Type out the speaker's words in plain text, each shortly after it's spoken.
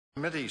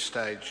Committee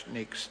stage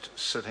next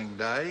sitting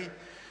day.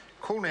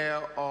 Call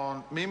now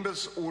on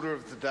Members' Order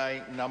of the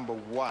Day number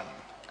 1.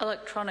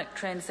 Electronic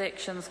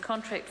Transactions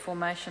Contract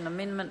Formation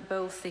Amendment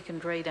Bill,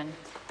 second reading.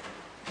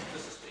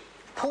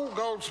 Paul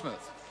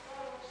Goldsmith.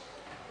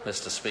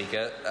 Mr.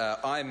 Speaker,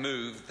 I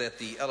move that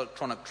the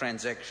Electronic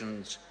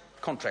Transactions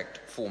Contract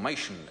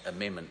Formation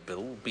Amendment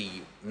Bill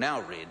be now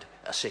read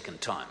a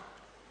second time.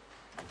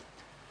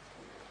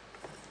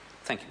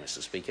 Thank you,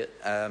 Mr. Speaker.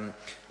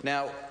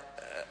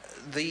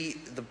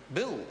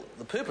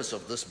 The purpose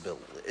of this bill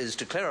is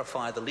to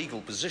clarify the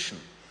legal position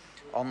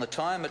on the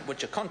time at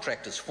which a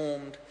contract is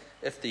formed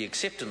if the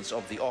acceptance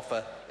of the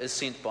offer is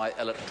sent by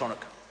electronic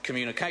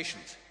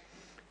communications.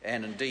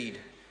 And indeed,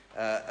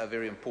 a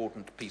very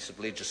important piece of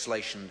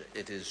legislation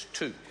it is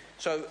too.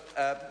 So,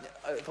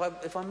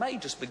 if I may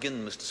just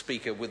begin, Mr.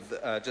 Speaker, with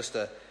just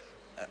a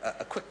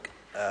quick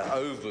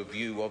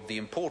overview of the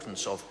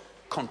importance of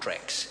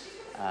contracts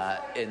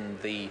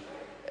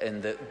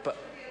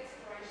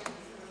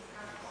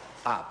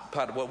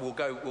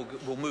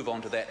we'll move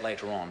on to that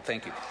later on.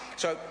 Thank you.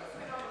 So,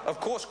 of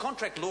course,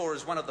 contract law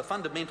is one of the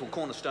fundamental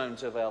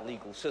cornerstones of our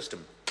legal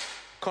system.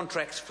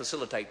 Contracts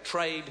facilitate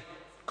trade,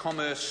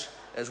 commerce,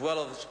 as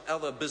well as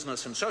other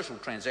business and social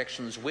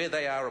transactions where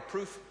they are a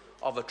proof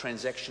of a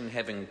transaction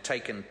having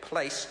taken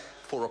place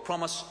for a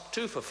promise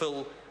to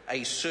fulfil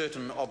a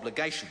certain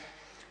obligation.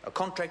 A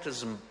contract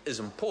is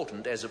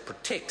important as it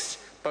protects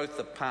both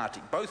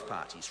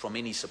parties from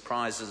any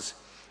surprises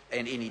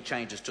and any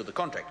changes to the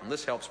contract, and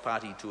this helps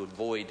party to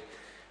avoid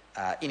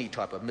any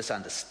type of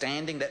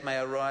misunderstanding that may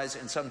arise,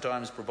 and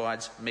sometimes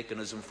provides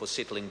mechanism for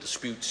settling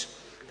disputes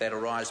that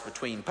arise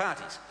between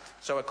parties.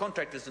 So a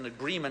contract is an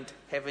agreement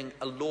having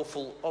a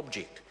lawful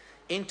object,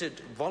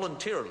 entered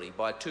voluntarily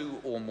by two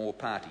or more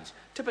parties.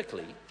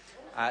 Typically,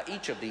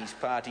 each of these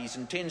parties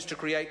intends to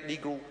create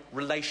legal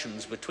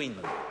relations between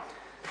them.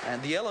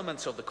 And the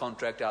elements of the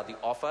contract are the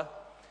offer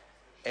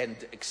and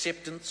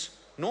acceptance,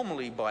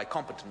 normally by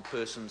competent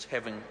persons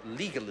having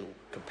legal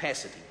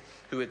capacity,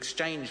 who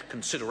exchange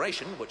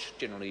consideration, which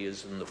generally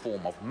is in the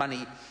form of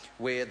money,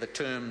 where the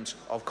terms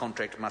of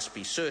contract must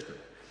be certain.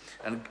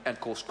 And of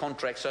course,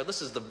 contracts, so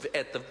this is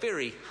at the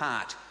very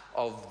heart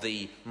of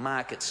the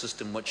market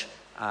system which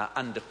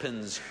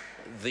underpins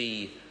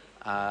the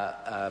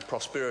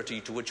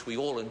prosperity to which we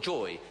all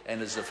enjoy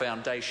and is the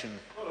foundation,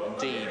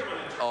 indeed,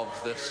 of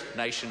this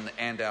nation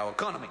and our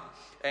economy.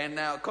 And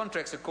now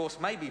contracts, of course,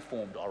 may be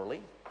formed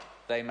orally.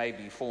 They may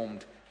be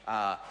formed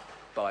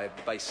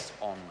based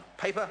on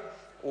paper,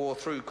 or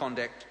through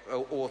conduct,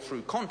 or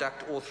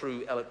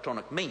through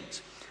electronic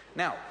means.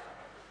 Now,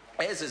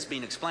 as has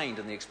been explained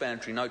in the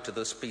explanatory note to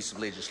this piece of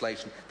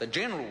legislation, the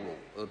general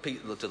rule,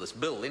 to this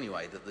bill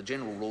anyway, that the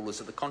general rule is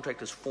that the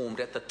contract is formed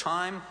at the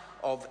time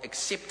of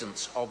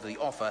acceptance of the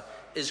offer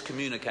is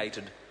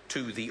communicated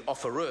to the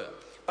offerer.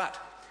 But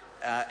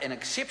an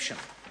exception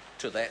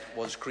to that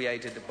was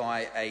created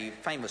by a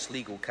famous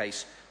legal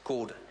case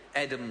called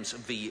Adams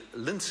v.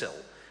 Linsell,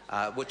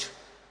 which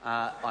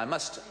I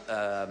must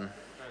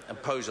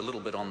impose a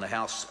little bit on the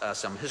House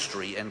some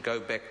history and go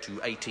back to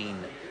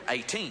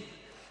 1818,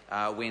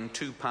 when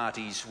two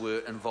parties were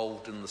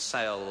involved in the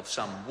sale of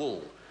some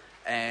wool.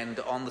 And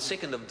on the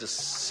 2nd of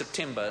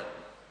September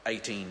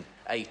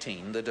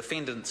 1818, the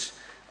defendants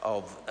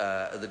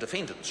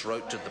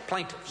wrote to the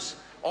plaintiffs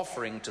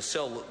offering to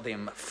sell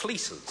them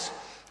fleeces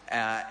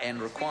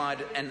and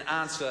required an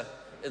answer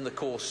in the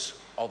course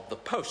of the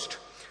post.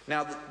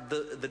 Now,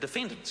 the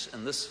defendants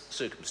in this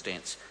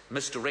circumstance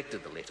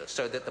misdirected the letter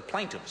so that the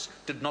plaintiffs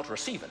did not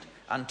receive it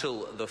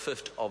until the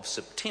 5th of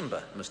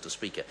September, Mr.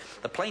 Speaker.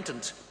 The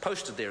plaintiffs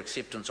posted their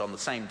acceptance on the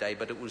same day,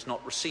 but it was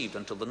not received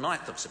until the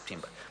 9th of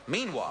September.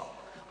 Meanwhile,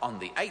 on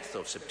the 8th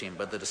of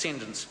September, the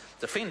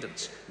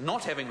defendants,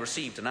 not having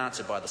received an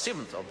answer by the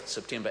 7th of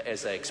September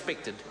as they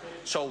expected,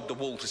 sold the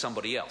wool to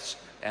somebody else,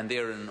 and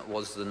therein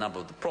was the nub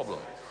of the problem.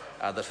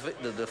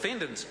 The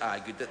defendants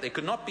argued that there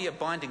could not be a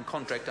binding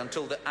contract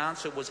until the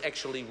answer was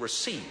actually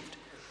received,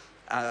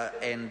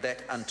 and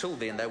that until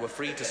then they were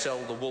free to sell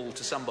the wool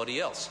to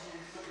somebody else.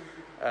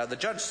 The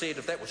judge said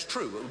if that was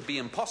true, it would be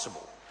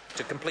impossible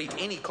to complete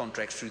any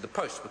contracts through the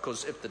post,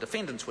 because if the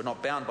defendants were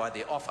not bound by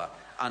their offer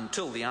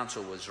until the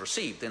answer was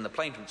received, then the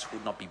plaintiffs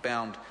would not be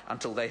bound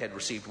until they had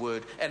received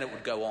word, and it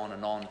would go on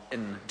and on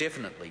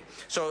indefinitely.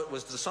 So it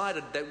was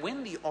decided that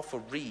when the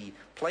offeree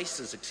placed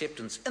his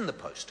acceptance in the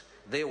post,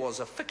 there was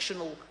a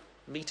fictional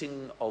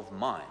meeting of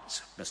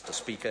minds, Mr.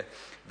 Speaker,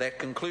 that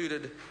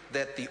concluded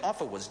that the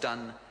offer was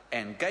done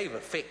and gave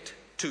effect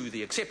to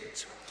the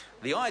acceptance.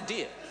 The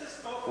idea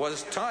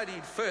was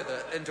tidied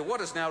further into what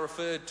is now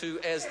referred to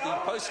as the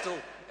postal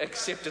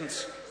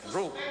acceptance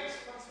rule.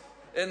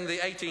 In the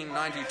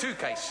 1892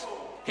 case,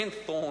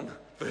 Henthorne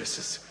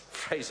versus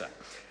Fraser,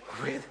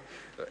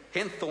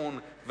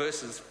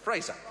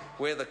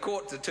 where the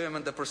court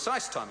determined the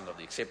precise timing of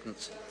the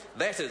acceptance,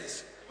 that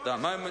is, the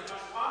moment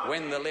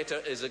when the letter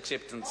is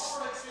acceptance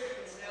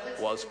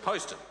was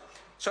posted.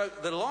 So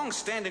the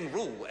long-standing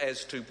rule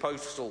as to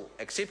postal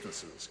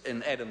acceptances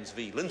in Adams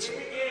v.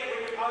 Linsell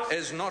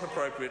is not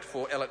appropriate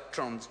for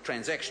electronic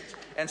transactions.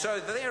 And so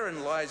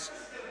therein lies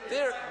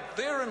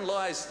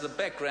the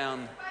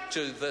background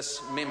to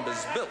this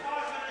member's bill.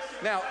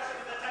 Now,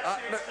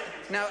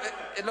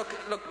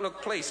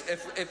 look, please.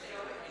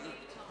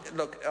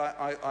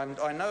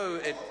 I know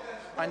it.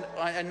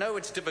 I know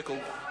it's difficult.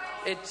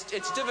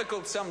 It's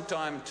difficult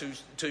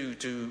sometimes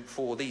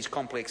for these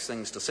complex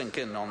things to sink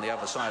in on the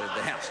other side of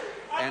the house,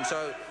 and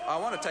so I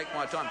want to take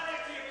my time.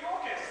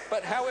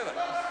 But however,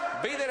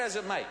 be that as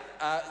it may,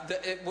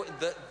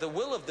 the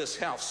will of this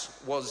House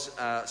was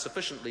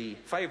sufficiently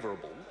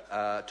favourable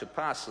to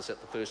pass this at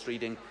the first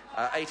reading.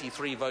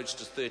 83 votes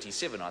to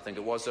 37, I think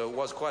it was. So it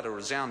was quite a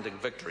resounding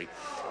victory.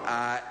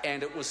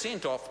 And it was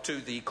sent off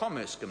to the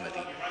Commerce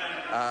Committee,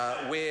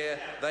 where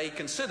they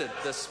considered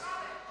this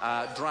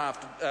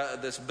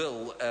this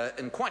bill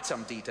in quite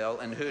some detail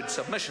and heard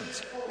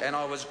submissions. And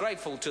I was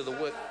grateful to the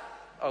work.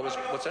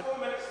 What's that?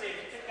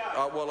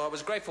 Well, I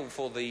was grateful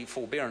for the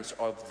forbearance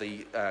of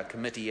the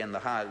committee and the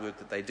hard work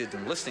that they did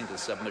in listening to the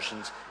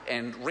submissions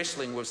and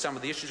wrestling with some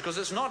of the issues, because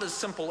it's not as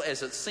simple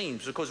as it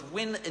seems, because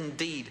when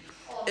indeed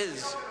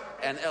is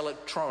an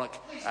electronic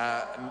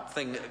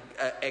thing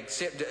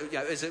accepted,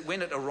 is it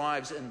when it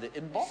arrives in the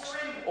inbox,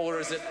 or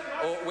is it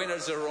when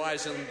it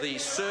arrives in the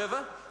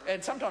server?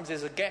 And sometimes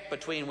there's a gap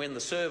between when the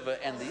server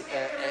and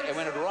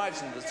when it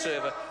arrives in the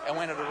server and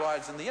when it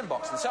arrives in the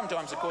inbox. And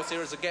sometimes, of course,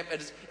 there is a gap.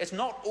 It's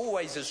not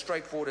always as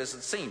straightforward as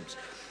it seems.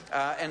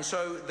 And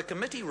so the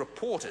committee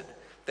reported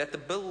that the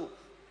bill.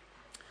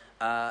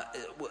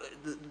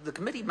 The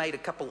committee made a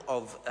couple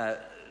of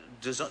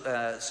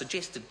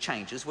suggested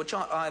changes, which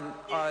I'm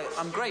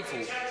grateful.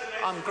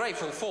 I'm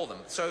grateful for them.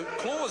 So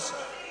clause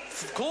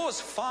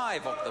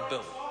 5 of the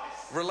bill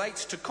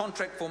relates to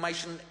contract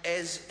formation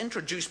as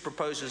introduced,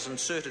 proposers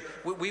inserted.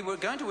 We were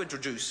going to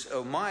introduce,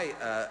 my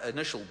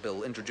initial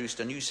bill introduced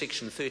a new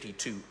section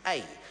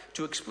 32A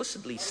to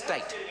explicitly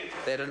state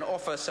that an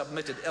offer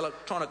submitted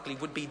electronically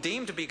would be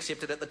deemed to be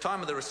accepted at the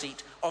time of the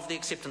receipt of the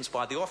acceptance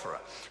by the offerer.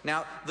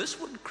 Now, this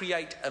would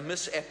create a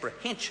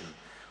misapprehension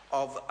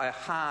of a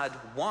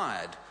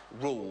hard-wired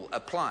rule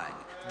applying,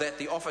 that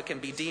the offer can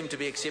be deemed to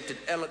be accepted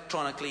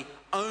electronically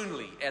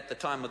only at the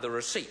time of the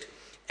receipt.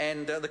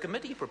 And the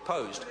committee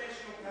proposed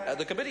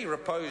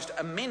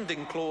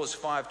amending clause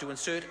 5 to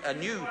insert a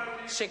new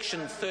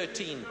section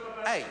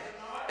 13A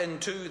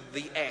into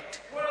the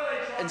Act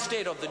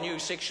instead of the new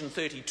section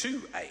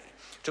 32A,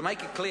 to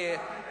make it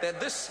clear that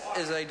this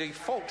is a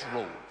default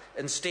rule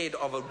instead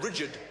of a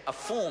rigid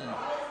approach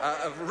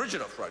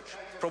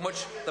from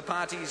which the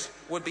parties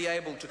would be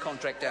able to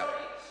contract out.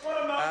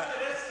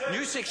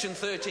 New section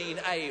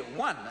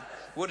 13A1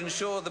 would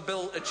ensure the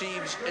bill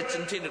achieves its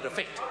intended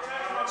effect.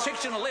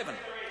 Section 11.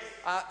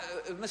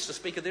 Mr.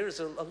 Speaker, there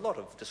is a lot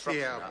of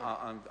disruption.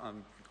 Yeah.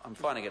 I'm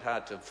finding it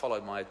hard to follow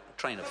my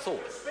train of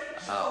thought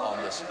on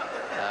this,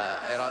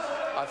 and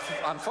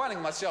I'm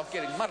finding myself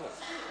getting muddled.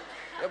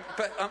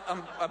 But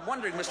I'm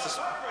wondering,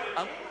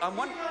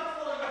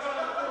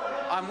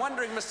 I'm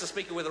wondering, Mr.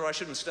 Speaker, whether I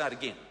shouldn't start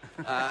again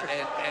and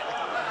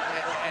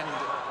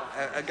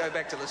go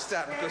back to the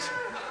start, because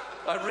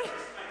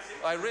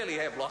I really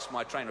have lost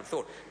my train of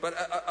thought. But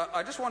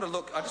I just want to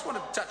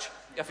touch,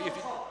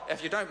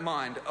 if you don't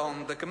mind,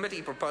 on the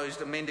committee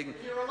proposed amending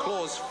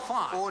clause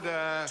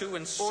 5 to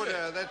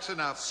insert that's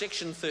enough.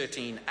 section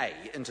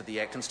 13A into the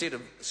Act instead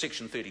of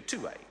section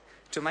 32A,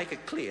 to make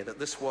it clear that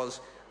this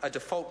was a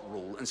default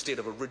rule instead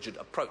of a rigid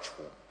approach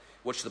form,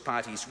 which the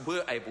parties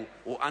were able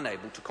or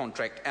unable to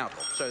contract out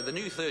of. So the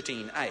new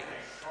 13A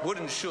would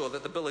ensure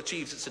that the bill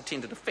achieves its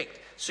intended effect.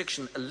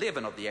 Section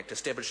 11 of the Act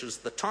establishes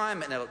the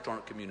time an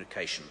electronic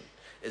communication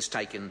is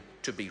taken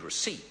to be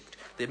received.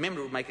 The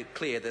amendment would make it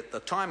clear that the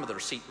time of the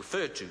receipt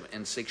referred to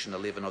in Section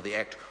 11 of the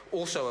Act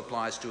also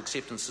applies to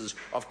acceptances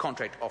of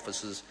contract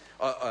offers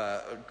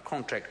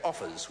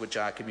which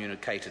are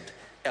communicated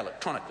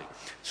electronically.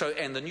 So,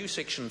 and the new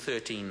Section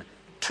 13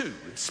 2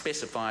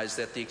 specifies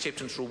that the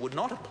acceptance rule would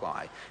not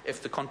apply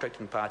if the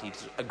contracting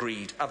parties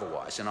agreed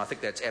otherwise, and I think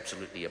that's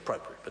absolutely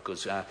appropriate,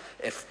 because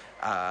if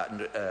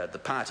the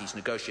parties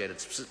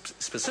negotiated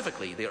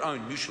specifically their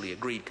own mutually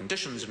agreed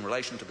conditions in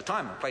relation to the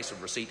time and place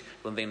of receipt,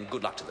 well, then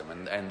good luck to them,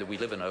 and we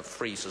live in a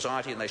free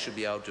society and they should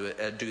be able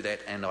to do that,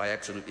 and I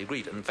absolutely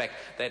agree. In fact,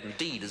 that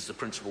indeed is the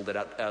principle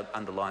that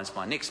underlines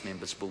my next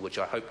member's bill, which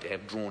I hope to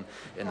have drawn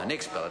in the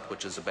next ballot,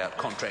 which is about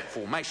contract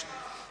formation.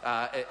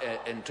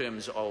 In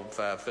terms of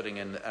fitting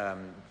in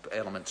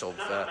elements of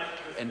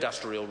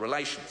industrial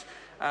relations.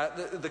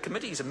 The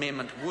committee's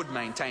amendment would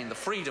maintain the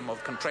freedom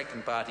of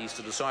contracting parties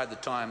to decide the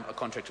time a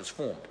contract is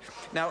formed.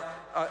 Now,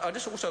 I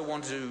just also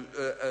want to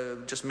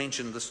just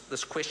mention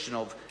this question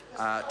of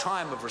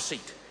time of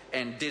receipt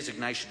and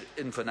designation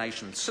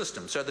information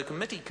system. So the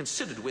committee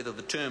considered whether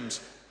the terms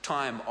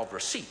time of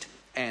receipt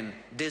and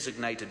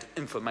designated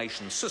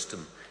information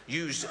system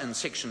used in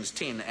sections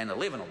 10 and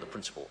 11 of the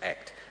Principal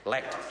Act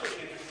lacked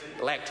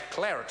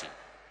clarity.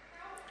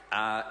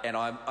 And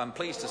I'm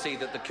pleased to see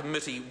that the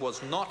committee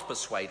was not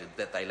persuaded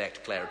that they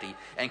lacked clarity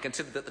and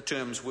considered that the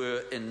terms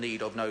were in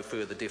need of no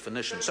further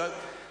definition. So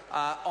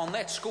On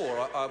that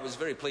score, I was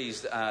very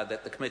pleased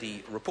that the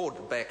committee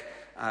reported back,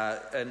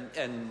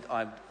 and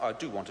I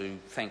do want to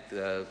thank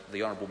the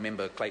Honourable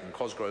Member Clayton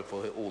Cosgrove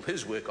for all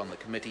his work on the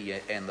committee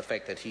and the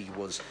fact that he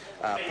was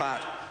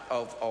part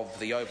of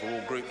the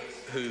overall group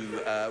who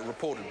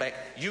reported back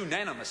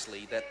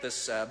unanimously that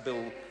this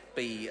bill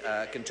be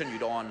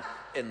continued on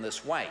in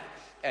this way.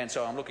 And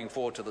so I'm looking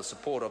forward to the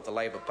support of the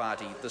Labour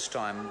Party this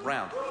time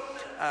round.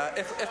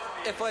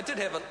 If I did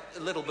have a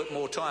little bit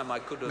more time, I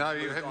could have... No,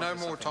 you have no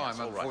more time,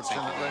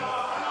 unfortunately.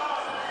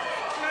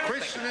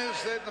 Question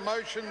is that the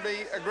motion be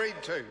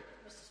agreed to.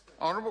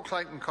 Honourable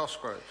Clayton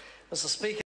Cosgrove. Mr. Speaker.